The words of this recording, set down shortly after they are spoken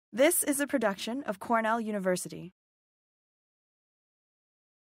This is a production of Cornell University.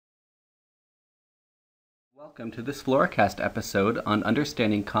 Welcome to this Floricast episode on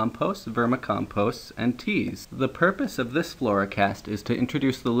understanding composts, vermicomposts, and teas. The purpose of this Floricast is to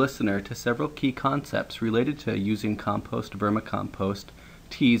introduce the listener to several key concepts related to using compost, vermicompost,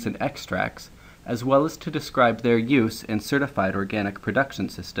 teas, and extracts, as well as to describe their use in certified organic production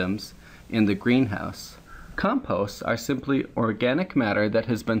systems in the greenhouse. Composts are simply organic matter that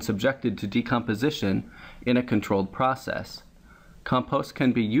has been subjected to decomposition in a controlled process. Composts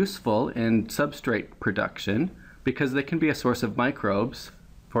can be useful in substrate production because they can be a source of microbes,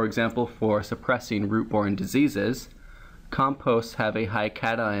 for example, for suppressing root-borne diseases. Composts have a high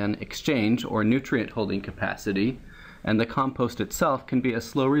cation exchange or nutrient holding capacity, and the compost itself can be a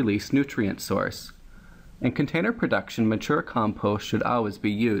slow-release nutrient source. In container production, mature compost should always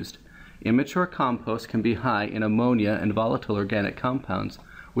be used. Immature compost can be high in ammonia and volatile organic compounds,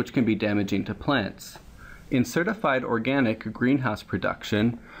 which can be damaging to plants. In certified organic greenhouse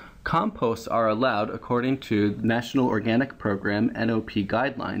production, composts are allowed according to National Organic Program NOP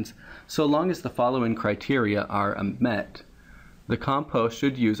guidelines, so long as the following criteria are met. The compost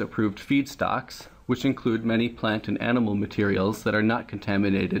should use approved feedstocks, which include many plant and animal materials that are not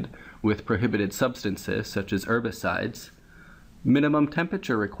contaminated with prohibited substances such as herbicides. Minimum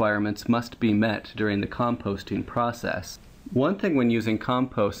temperature requirements must be met during the composting process. One thing when using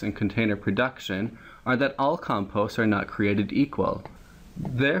composts in container production are that all composts are not created equal.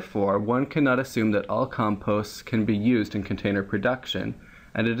 Therefore, one cannot assume that all composts can be used in container production,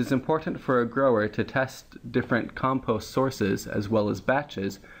 and it is important for a grower to test different compost sources as well as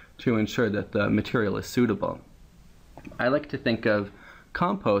batches to ensure that the material is suitable. I like to think of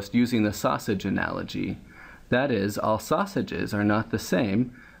compost using the sausage analogy. That is, all sausages are not the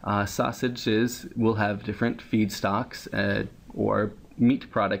same. Sausages will have different feedstocks or meat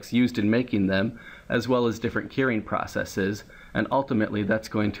products used in making them, as well as different curing processes, and ultimately that's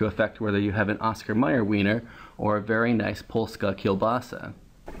going to affect whether you have an Oscar Mayer wiener or a very nice Polska kielbasa.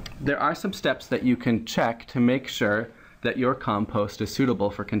 There are some steps that you can check to make sure that your compost is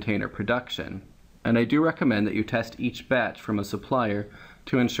suitable for container production, and I do recommend that you test each batch from a supplier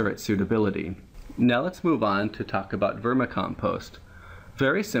to ensure its suitability. Now let's move on to talk about vermicompost.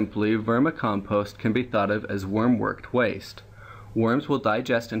 Very simply, vermicompost can be thought of as worm-worked waste. Worms will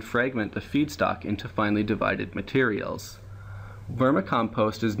digest and fragment the feedstock into finely divided materials.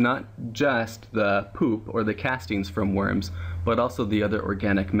 Vermicompost is not just the poop or the castings from worms, but also the other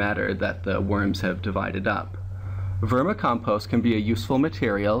organic matter that the worms have divided up. Vermicompost can be a useful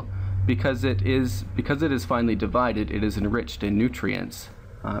material because it is finely divided, it is enriched in nutrients.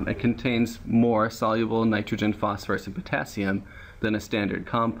 It contains more soluble nitrogen, phosphorus, and potassium than a standard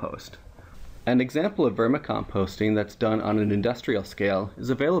compost. An example of vermicomposting that's done on an industrial scale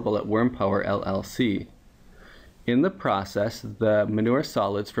is available at Worm Power LLC. In the process, the manure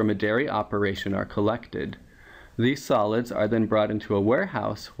solids from a dairy operation are collected. These solids are then brought into a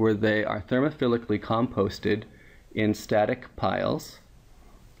warehouse where they are thermophilically composted in static piles.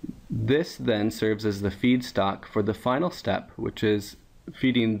 This then serves as the feedstock for the final step, which is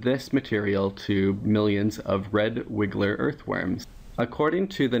feeding this material to millions of red wiggler earthworms. According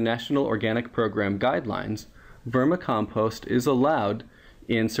to the National Organic Program guidelines, vermicompost is allowed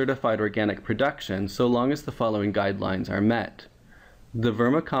in certified organic production so long as the following guidelines are met. The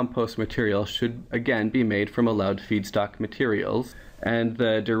vermicompost material should again be made from allowed feedstock materials, and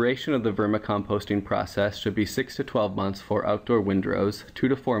the duration of the vermicomposting process should be 6 to 12 months for outdoor windrows, 2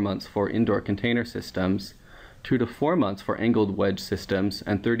 to 4 months for indoor container systems, 2 to 4 months for angled wedge systems,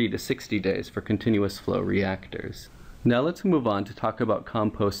 and 30 to 60 days for continuous flow reactors. Now let's move on to talk about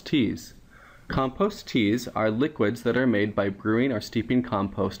compost teas. Compost teas are liquids that are made by brewing or steeping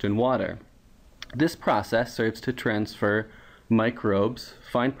compost in water. This process serves to transfer microbes,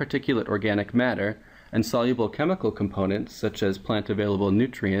 fine particulate organic matter, and soluble chemical components, such as plant-available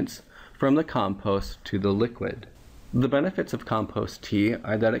nutrients, from the compost to the liquid. The benefits of compost tea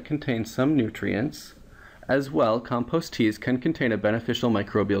are that it contains some nutrients. As well, compost teas can contain a beneficial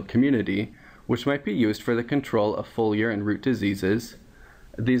microbial community, which might be used for the control of foliar and root diseases.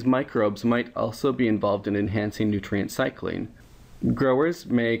 These microbes might also be involved in enhancing nutrient cycling. Growers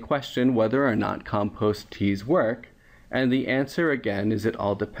may question whether or not compost teas work, and the answer again is it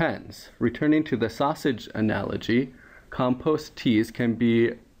all depends. Returning to the sausage analogy, compost teas can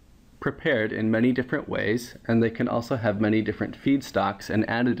be prepared in many different ways, and they can also have many different feedstocks and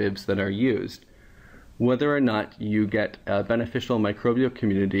additives that are used. Whether or not you get a beneficial microbial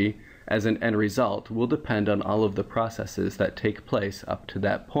community as an end result will depend on all of the processes that take place up to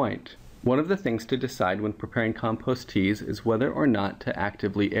that point. One of the things to decide when preparing compost teas is whether or not to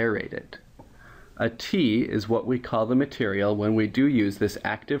actively aerate it. A tea is what we call the material when we do use this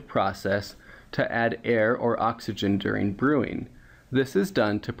active process to add air or oxygen during brewing. This is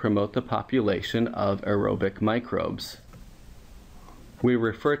done to promote the population of aerobic microbes. We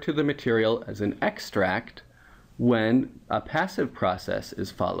refer to the material as an extract when a passive process is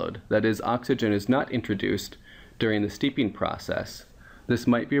followed, that is, oxygen is not introduced during the steeping process. This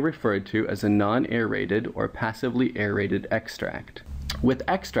might be referred to as a non-aerated or passively aerated extract. With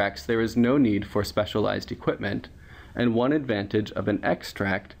extracts, there is no need for specialized equipment, and one advantage of an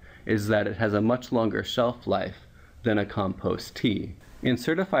extract is that it has a much longer shelf life than a compost tea. In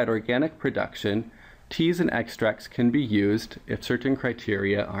certified organic production, teas and extracts can be used if certain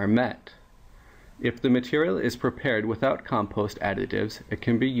criteria are met. If the material is prepared without compost additives, it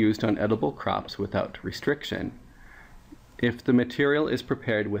can be used on edible crops without restriction. If the material is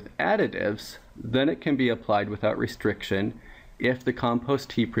prepared with additives, then it can be applied without restriction if the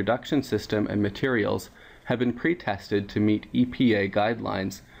compost tea production system and materials have been pre-tested to meet EPA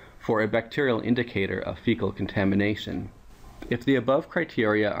guidelines for a bacterial indicator of fecal contamination. If the above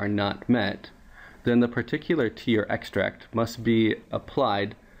criteria are not met, then the particular tea or extract must be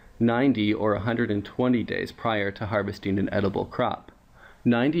applied 90 or 120 days prior to harvesting an edible crop.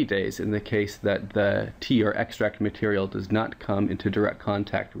 90 days in the case that the tea or extract material does not come into direct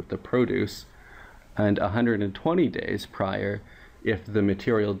contact with the produce, and 120 days prior if the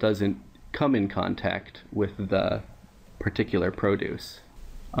material doesn't come in contact with the particular produce.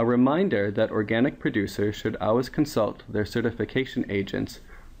 A reminder that organic producers should always consult their certification agents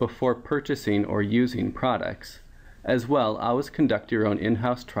before purchasing or using products. As well, always conduct your own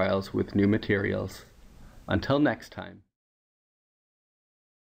in-house trials with new materials. Until next time.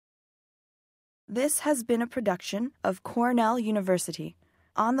 This has been a production of Cornell University,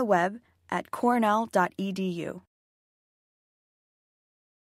 on the web at cornell.edu.